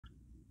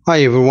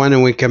Hi everyone,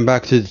 and welcome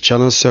back to the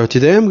channel. So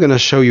today I'm going to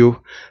show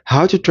you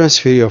how to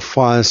transfer your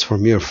files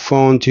from your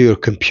phone to your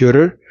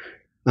computer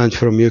and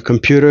from your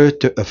computer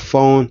to a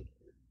phone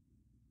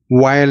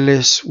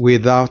wireless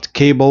without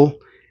cable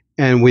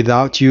and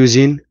without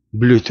using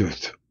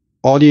Bluetooth.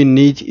 All you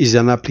need is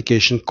an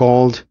application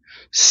called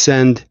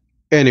Send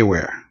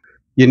Anywhere.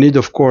 You need,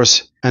 of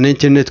course, an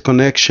internet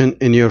connection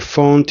in your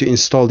phone to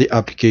install the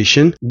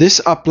application.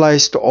 This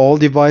applies to all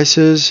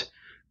devices,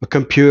 a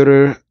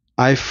computer,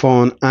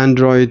 iPhone,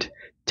 Android,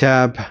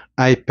 tab,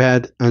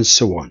 iPad, and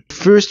so on.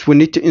 First, we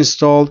need to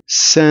install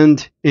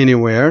Send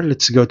Anywhere.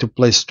 Let's go to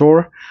Play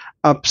Store,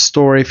 App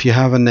Store if you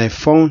have an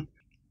iPhone.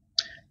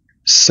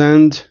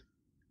 Send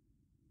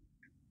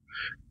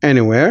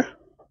Anywhere.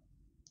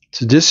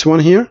 So this one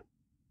here,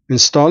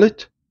 install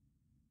it.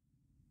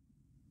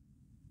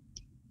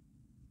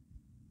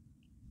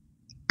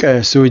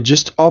 Okay, so we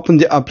just open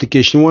the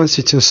application. Once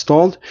it's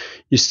installed,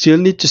 you still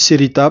need to set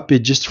it up. You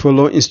just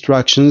follow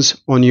instructions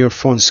on your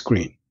phone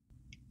screen.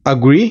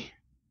 Agree.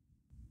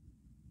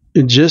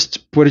 You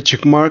just put a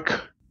check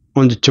mark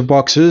on the two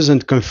boxes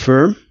and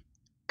confirm.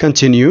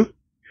 Continue.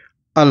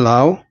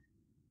 Allow.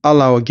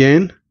 Allow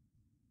again.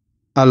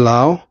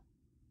 Allow.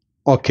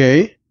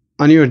 Okay,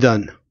 and you're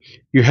done.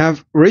 You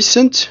have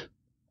recent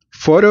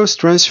photos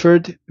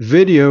transferred,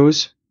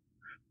 videos,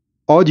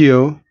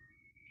 audio,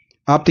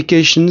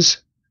 applications,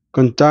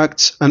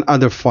 contacts, and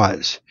other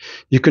files.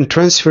 You can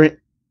transfer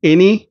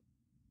any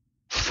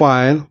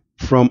file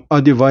from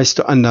a device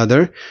to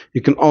another.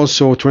 You can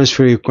also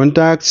transfer your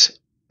contacts,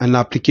 an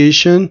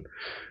application,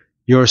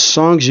 your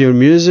songs, your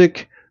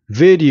music,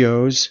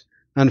 videos,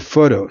 and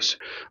photos.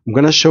 I'm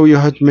going to show you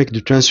how to make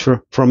the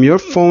transfer from your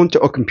phone to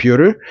a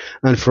computer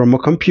and from a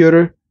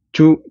computer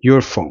to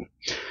your phone.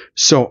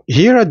 So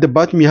here at the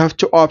bottom you have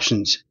two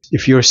options.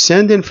 If you're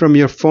sending from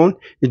your phone,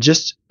 you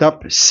just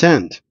tap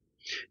send.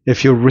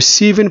 If you're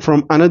receiving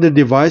from another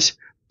device,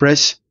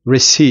 press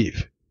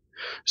receive.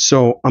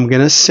 So I'm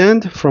gonna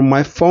send from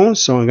my phone,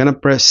 so I'm gonna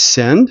press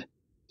send.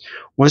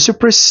 Once you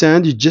press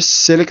send, you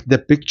just select the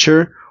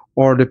picture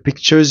or the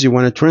pictures you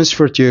want to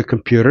transfer to your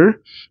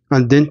computer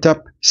and then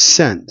tap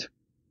send.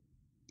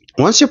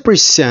 Once you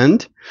press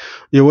send,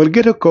 you will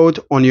get a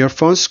code on your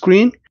phone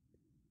screen.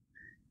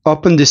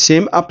 Open the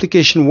same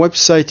application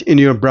website in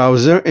your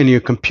browser in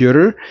your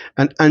computer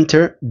and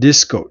enter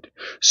this code.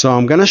 So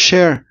I'm gonna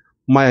share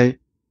my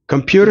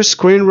computer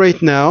screen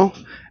right now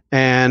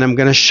and I'm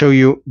gonna show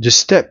you the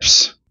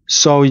steps.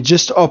 So you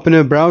just open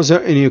a browser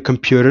in your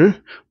computer,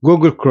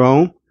 Google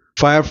Chrome,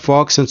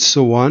 Firefox, and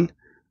so on.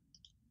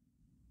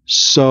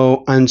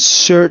 So and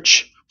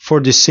search for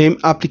the same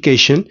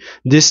application.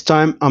 This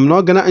time I'm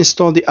not gonna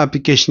install the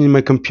application in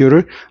my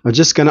computer. I'm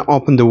just gonna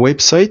open the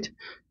website.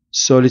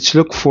 So let's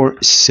look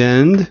for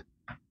Send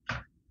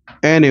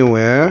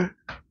Anywhere.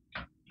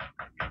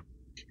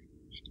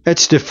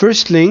 It's the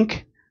first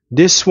link,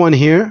 this one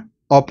here.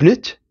 Open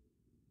it.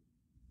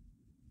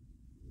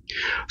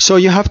 So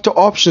you have two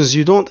options.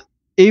 You don't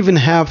even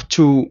have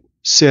to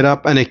set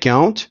up an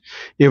account.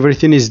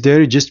 Everything is there.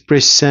 You just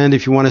press send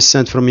if you want to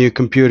send from your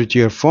computer to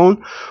your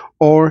phone,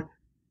 or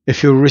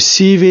if you're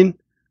receiving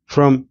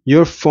from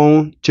your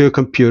phone to your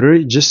computer,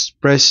 you just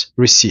press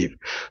receive.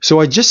 So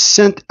I just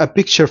sent a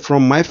picture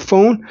from my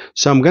phone,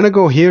 so I'm gonna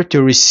go here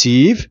to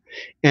receive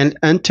and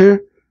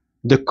enter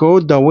the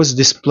code that was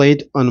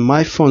displayed on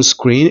my phone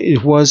screen.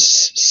 It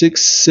was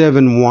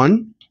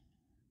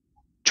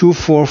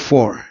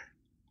 671244.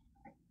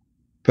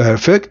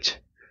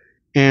 Perfect.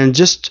 And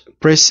just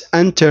press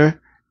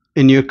enter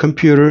in your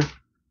computer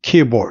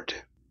keyboard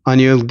and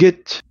you'll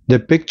get the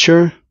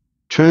picture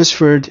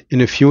transferred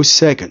in a few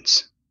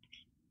seconds.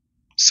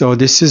 So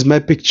this is my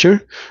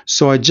picture.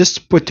 So I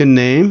just put a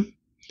name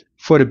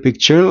for the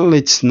picture.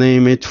 Let's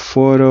name it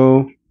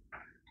photo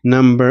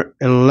number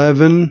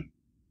 11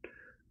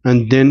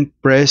 and then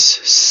press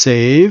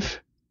save.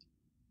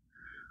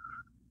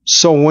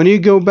 So when you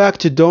go back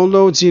to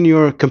downloads in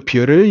your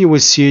computer, you will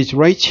see it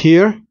right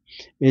here.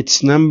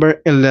 It's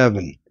number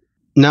 11.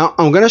 Now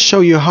I'm going to show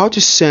you how to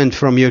send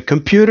from your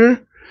computer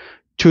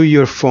to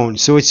your phone.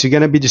 So it's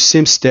going to be the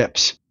same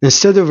steps.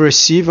 Instead of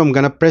receive, I'm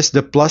going to press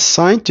the plus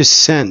sign to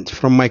send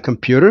from my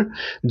computer.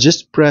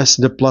 Just press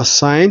the plus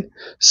sign,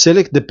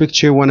 select the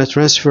picture you want to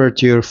transfer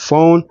to your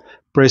phone,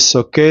 press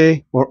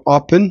OK or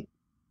open,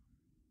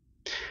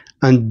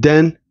 and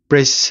then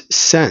press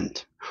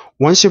send.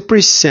 Once you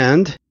press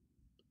send,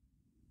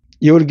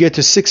 you will get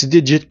a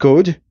 6-digit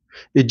code.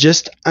 You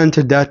just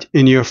enter that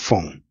in your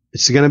phone.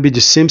 It's going to be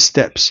the same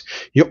steps.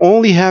 You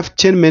only have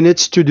 10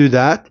 minutes to do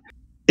that.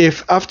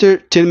 If after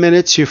 10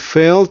 minutes you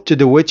fail to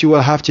do it, you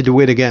will have to do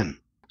it again.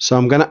 So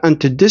I'm going to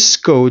enter this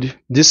code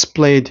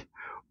displayed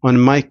on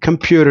my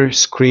computer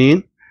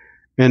screen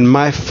and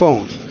my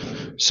phone.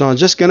 So I'm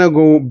just going to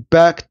go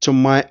back to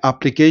my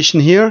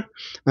application here,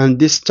 and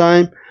this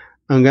time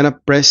I'm going to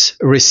press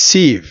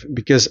receive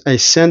because I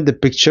sent the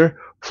picture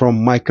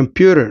from my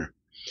computer,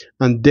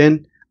 and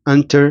then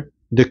enter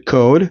the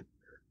code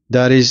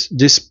that is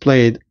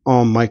displayed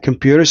on my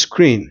computer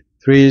screen,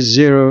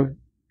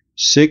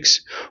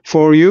 6.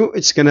 For you,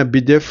 it's going to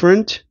be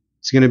different.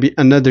 It's going to be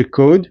another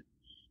code.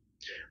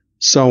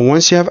 So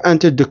once you have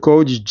entered the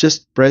code, you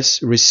just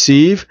press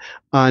receive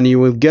and you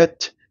will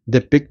get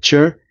the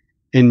picture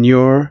in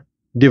your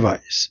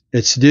device.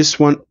 It's this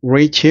one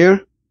right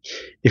here.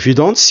 If you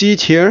don't see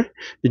it here,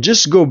 you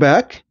just go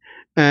back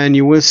and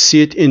you will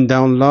see it in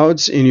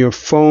downloads in your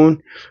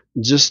phone.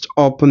 Just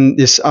open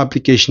this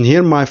application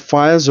here, My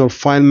Files or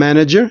File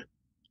Manager,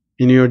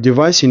 in your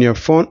device, in your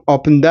phone.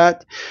 Open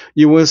that.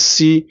 You will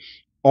see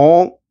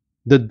all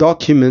the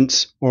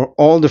documents or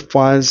all the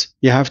files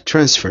you have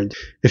transferred.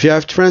 If you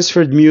have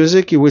transferred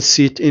music, you will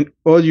see it in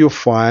audio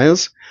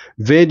files,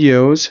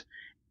 videos,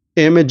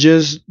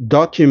 images,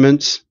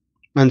 documents,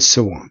 and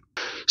so on.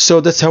 So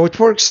that's how it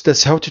works.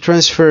 That's how to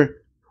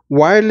transfer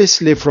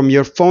wirelessly from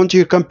your phone to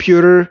your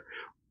computer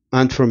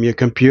and from your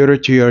computer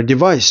to your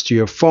device, to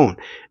your phone.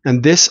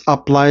 And this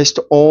applies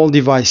to all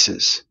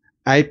devices: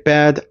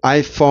 iPad,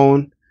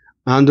 iPhone,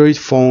 Android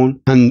phone,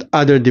 and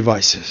other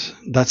devices.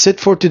 That's it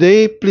for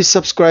today. Please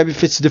subscribe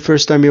if it's the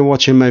first time you're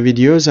watching my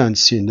videos, and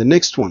see you in the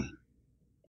next one.